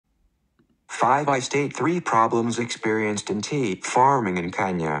5. I state 3 problems experienced in tea farming in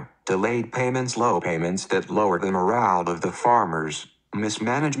Kenya. Delayed payments, low payments that lower the morale of the farmers.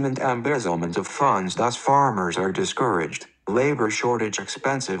 Mismanagement, embezzlement of funds, thus farmers are discouraged. Labor shortage,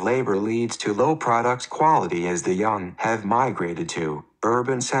 expensive labor leads to low product quality as the young have migrated to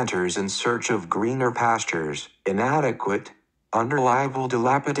urban centers in search of greener pastures. Inadequate, unreliable,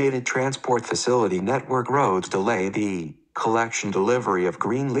 dilapidated transport facility network, roads delay the collection delivery of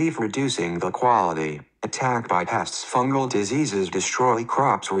green leaf, reducing the quality. Attack by pests, fungal diseases destroy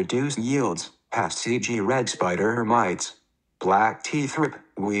crops, reduce yields. Pests e.g. red spider mites, black tea thrip,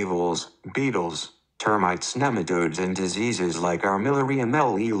 weevils, beetles, termites, nematodes, and diseases like armillaria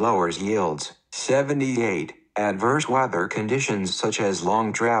mele lowers yields. 78. Adverse weather conditions such as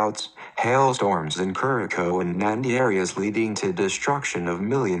long droughts, hailstorms in Kuriko and Nandi areas leading to destruction of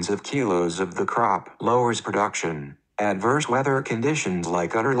millions of kilos of the crop lowers production. Adverse weather conditions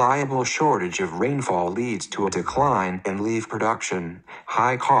like unreliable shortage of rainfall leads to a decline in leaf production,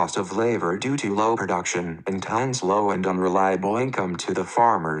 high cost of labor due to low production, and hence low and unreliable income to the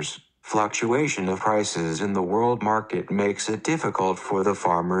farmers. Fluctuation of prices in the world market makes it difficult for the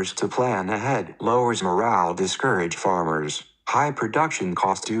farmers to plan ahead, lowers morale, discourage farmers. High production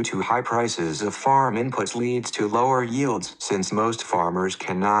cost due to high prices of farm inputs leads to lower yields since most farmers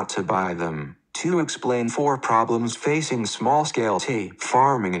cannot buy them. 2. Explain 4 problems facing small-scale tea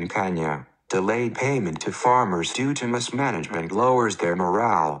farming in Kenya. Delayed payment to farmers due to mismanagement lowers their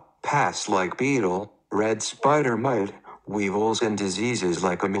morale. Pests like beetle, red spider mite, weevils, and diseases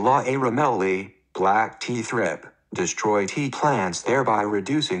like armillaria mele, black tea thrip, destroy tea plants, thereby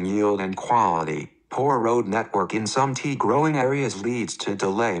reducing yield and quality. Poor road network in some tea-growing areas leads to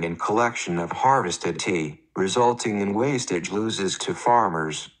delay in collection of harvested tea, resulting in wastage losses to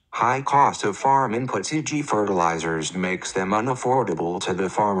farmers. High cost of farm inputs e.g. fertilizers makes them unaffordable to the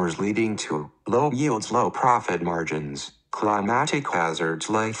farmers, leading to low yields, low profit margins. Climatic hazards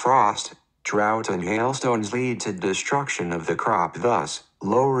like frost, drought, and hailstones lead to destruction of the crop, thus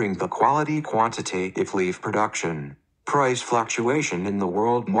lowering the quality, quantity of leaf production. Price fluctuation in the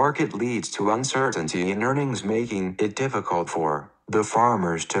world market leads to uncertainty in earnings, making it difficult for the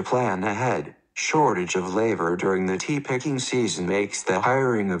farmers to plan ahead. Shortage of labor during the tea picking season makes the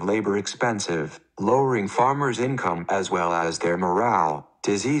hiring of labor expensive, lowering farmers' income as well as their morale.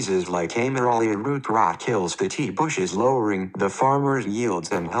 Diseases like armillaria root rot kills the tea bushes, lowering the farmers'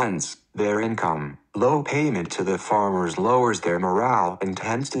 yields and hence their income. Low payment to the farmers lowers their morale and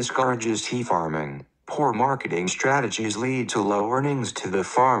hence discourages tea farming. Poor marketing strategies lead to low earnings to the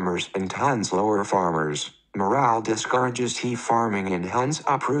farmers and hence lower farmers' morale, discourages tea farming and hence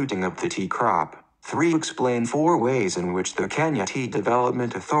uprooting of the tea crop. 3. Explain 4 ways in which the Kenya Tea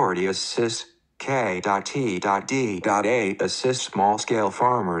Development Authority assists K.T.D.A. assists small-scale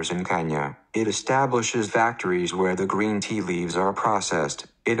farmers in Kenya. It establishes factories where the green tea leaves are processed.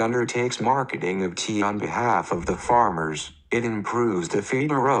 It undertakes marketing of tea on behalf of the farmers. It improves the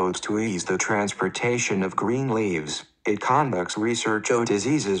feeder roads to ease the transportation of green leaves. It conducts research on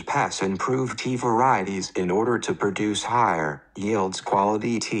diseases, pests, and improved tea varieties in order to produce higher yields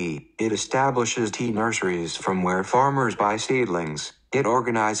quality tea. It establishes tea nurseries from where farmers buy seedlings. It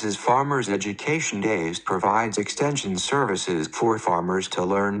organizes farmers' education days, provides extension services for farmers to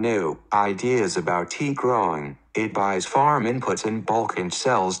learn new ideas about tea growing. It buys farm inputs in bulk and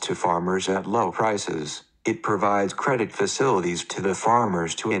sells to farmers at low prices. It provides credit facilities to the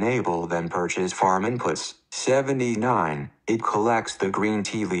farmers to enable them purchase farm inputs. 79. It collects the green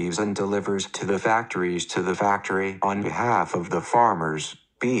tea leaves and delivers to the factories on behalf of the farmers.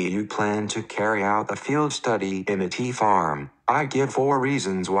 B. You plan to carry out a field study in a tea farm. I give 4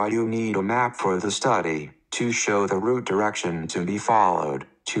 reasons why you need a map for the study. To show the route direction to be followed.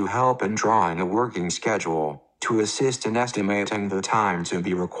 To help in drawing a working schedule. To assist in estimating the time to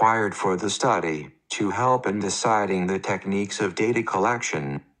be required for the study. To help in deciding the techniques of data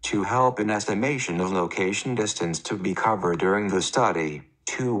collection. To help in estimation of location distance to be covered during the study.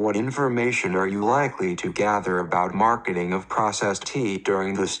 2. What information are you likely to gather about marketing of processed tea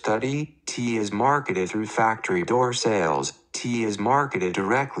during the study? Tea is marketed through factory door sales. Tea is marketed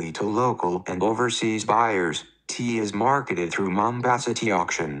directly to local and overseas buyers. Tea is marketed through Mombasa Tea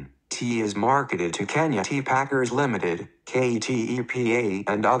Auction. Tea is marketed to Kenya Tea Packers Limited, KTEPA,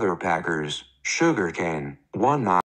 and other packers. Sugarcane. 1.